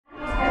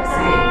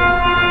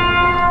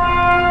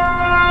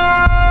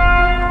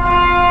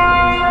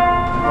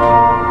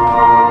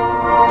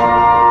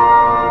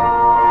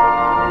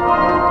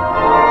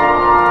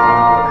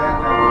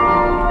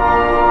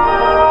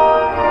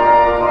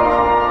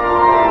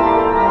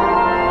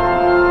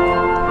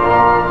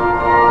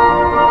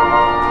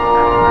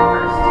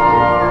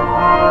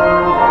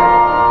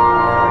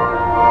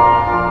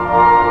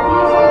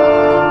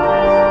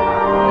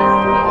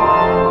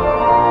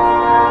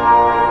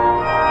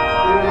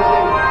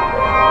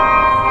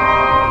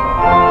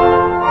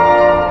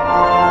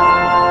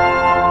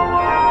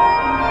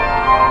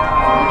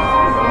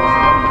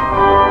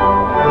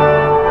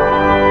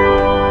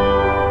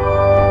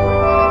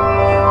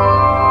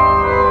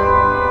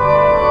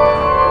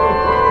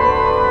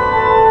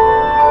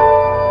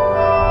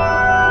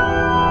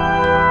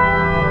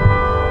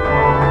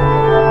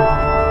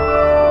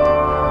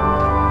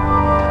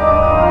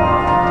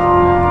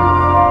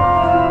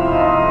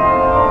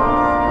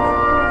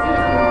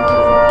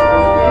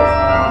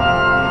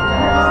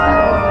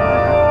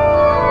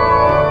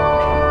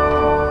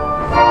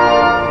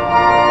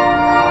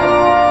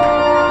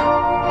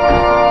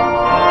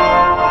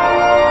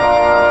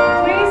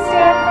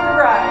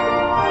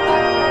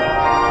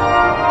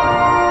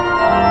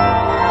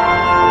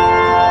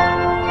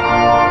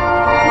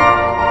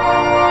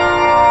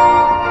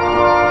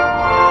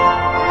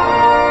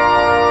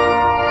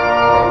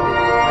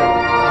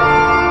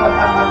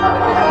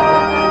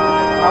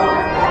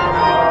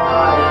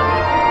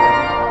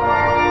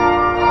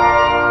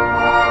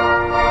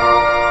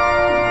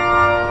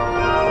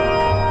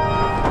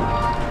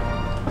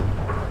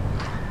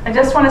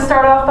just want to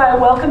start off by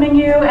welcoming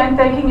you and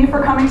thanking you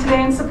for coming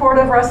today in support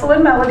of Russell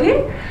and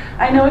Melody.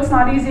 I know it's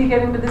not easy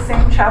getting to the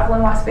same chapel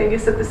in Las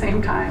Vegas at the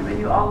same time, and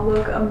you all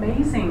look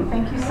amazing.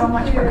 Thank you so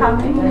much for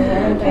coming.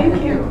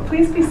 Thank you.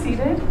 Please be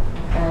seated.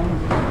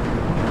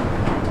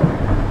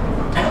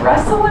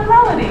 Russell and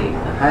Melody.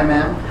 Hi,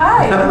 ma'am.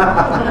 Hi.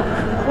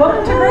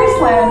 Welcome to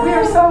Graceland. We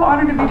are so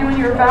honored to be doing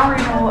your vow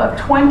renewal of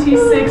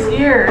 26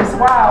 years.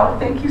 Wow.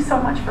 Thank you so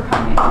much for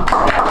coming. Thank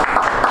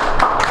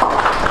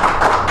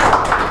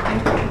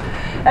you.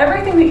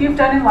 Everything that you've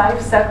done in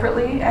life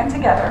separately and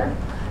together,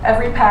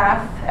 every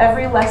path,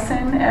 every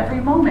lesson, every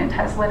moment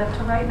has led up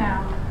to right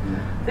now.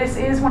 This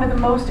is one of the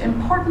most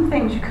important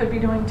things you could be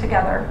doing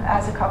together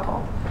as a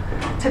couple.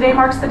 Today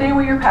marks the day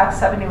where your paths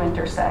have a new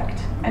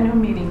intersect, a new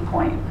meeting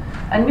point.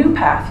 A new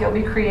path you'll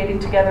be creating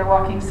together,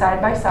 walking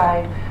side by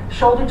side,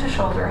 shoulder to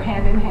shoulder,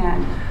 hand in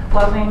hand,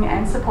 loving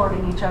and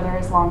supporting each other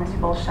as long as you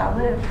both shall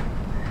live.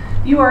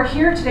 You are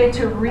here today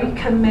to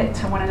recommit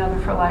to one another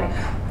for life.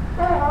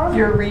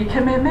 Your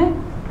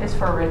recommitment is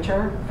for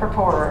richer, for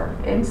poorer,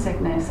 in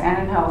sickness and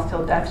in health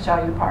till death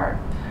shall you part.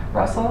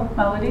 Russell,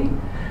 Melody,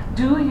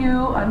 do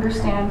you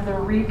understand the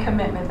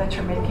recommitment that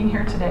you're making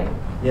here today?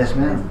 Yes,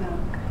 ma'am.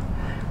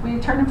 Will you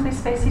turn and please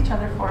face each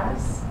other for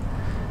us?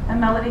 And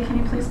Melody, can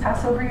you please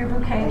pass over your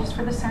bouquet just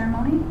for the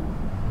ceremony?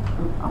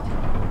 I'll take it.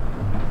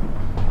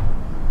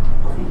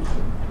 Thank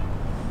you.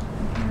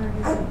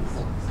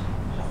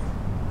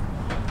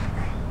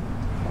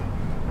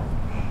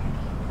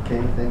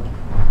 Okay, thank you.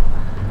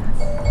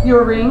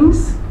 Your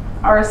rings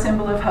are a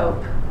symbol of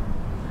hope.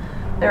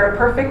 They're a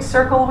perfect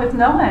circle with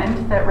no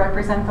end that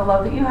represent the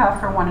love that you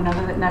have for one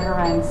another that never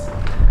ends.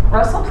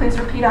 Russell, please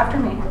repeat after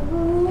me.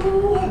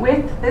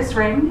 With this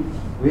ring,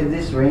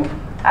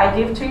 I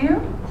give to you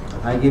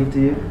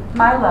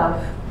my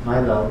love,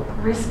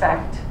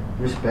 respect,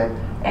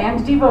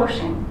 and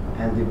devotion,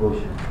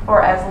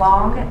 for as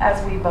long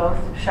as we both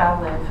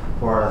shall live.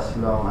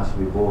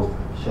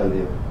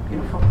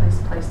 Beautiful. Please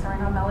place the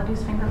ring on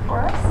Melody's finger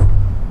for us.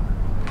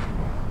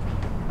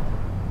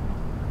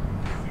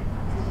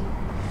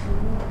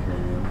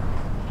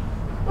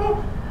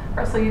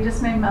 Russell, you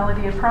just made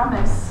Melody a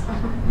promise.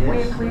 Yes. Will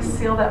you please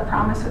seal that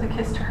promise with a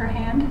kiss to her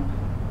hand?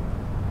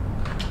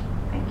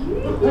 Thank you.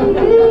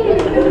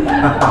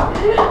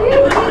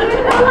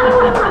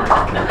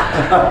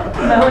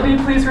 Melody,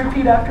 please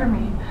repeat after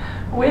me.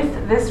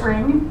 With this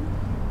ring,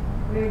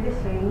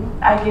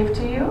 I give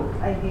to you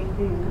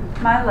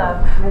my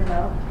love,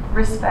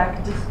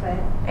 respect,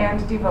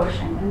 and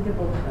devotion,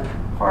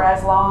 for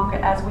as long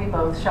as we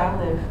both shall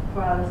live.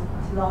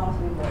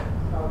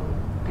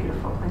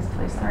 Beautiful. Please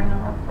place the ring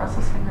on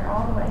Russell's finger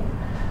all the way.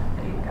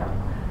 There you go.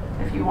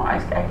 If you want,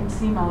 I can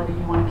see Melody.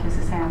 You want to kiss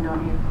his hand,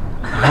 don't you?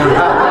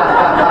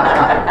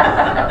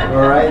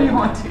 All right. If you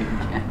want to, you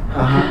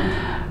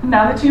can.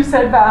 Now that you've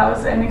said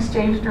vows and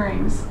exchanged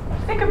rings,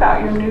 think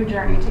about your new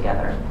journey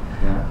together.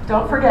 Yeah.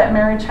 Don't forget,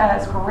 marriage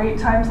has great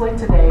times like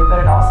today, but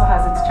it also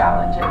has its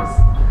challenges.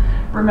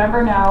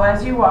 Remember now,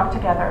 as you walk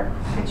together,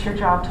 it's your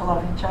job to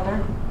love each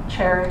other,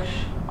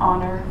 cherish,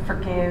 honor,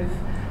 forgive.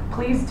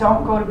 Please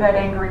don't go to bed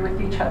angry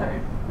with each other.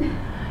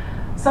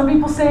 Some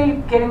people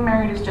say getting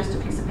married is just a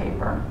piece of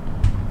paper.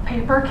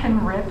 Paper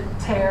can rip,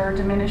 tear,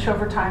 diminish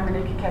over time, and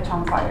it can catch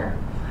on fire.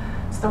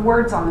 It's the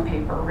words on the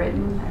paper,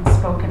 written and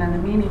spoken, and the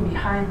meaning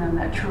behind them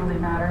that truly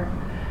matter.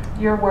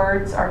 Your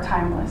words are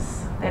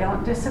timeless. They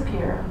don't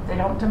disappear. They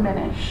don't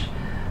diminish.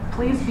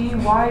 Please be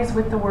wise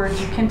with the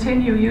words you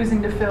continue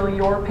using to fill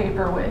your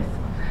paper with.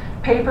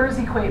 Papers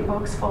equate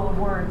books full of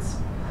words.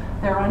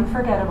 They're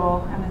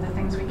unforgettable, and they're the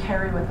things we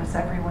carry with us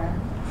everywhere.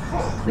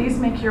 Please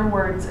make your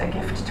words a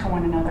gift to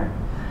one another.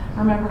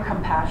 Remember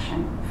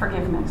compassion,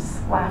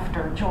 forgiveness,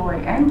 laughter,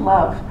 joy, and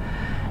love.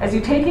 As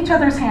you take each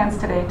other's hands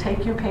today,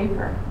 take your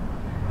paper.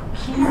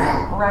 Keep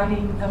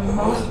writing the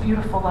most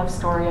beautiful love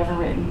story ever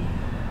written,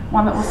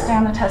 one that will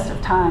stand the test of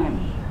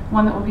time,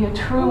 one that will be a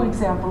true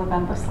example of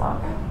endless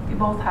love. You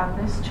both have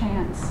this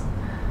chance.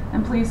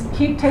 And please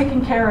keep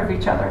taking care of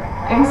each other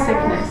in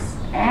sickness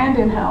and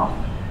in health,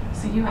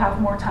 so you have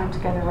more time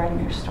together writing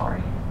your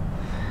story.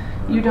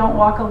 You don't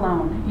walk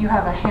alone. You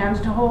have a hand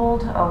to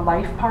hold, a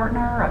life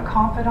partner, a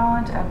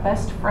confidant, a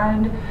best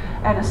friend,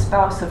 and a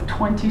spouse of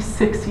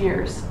 26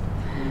 years.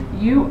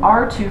 You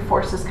are two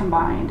forces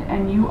combined,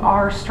 and you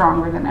are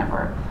stronger than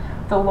ever.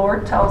 The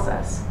Lord tells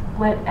us,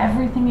 let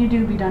everything you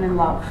do be done in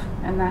love,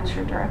 and that's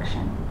your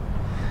direction.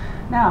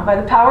 Now, by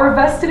the power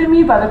vested in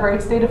me by the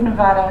great state of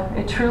Nevada,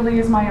 it truly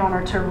is my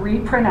honor to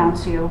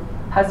re-pronounce you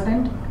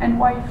husband and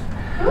wife.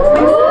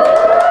 Please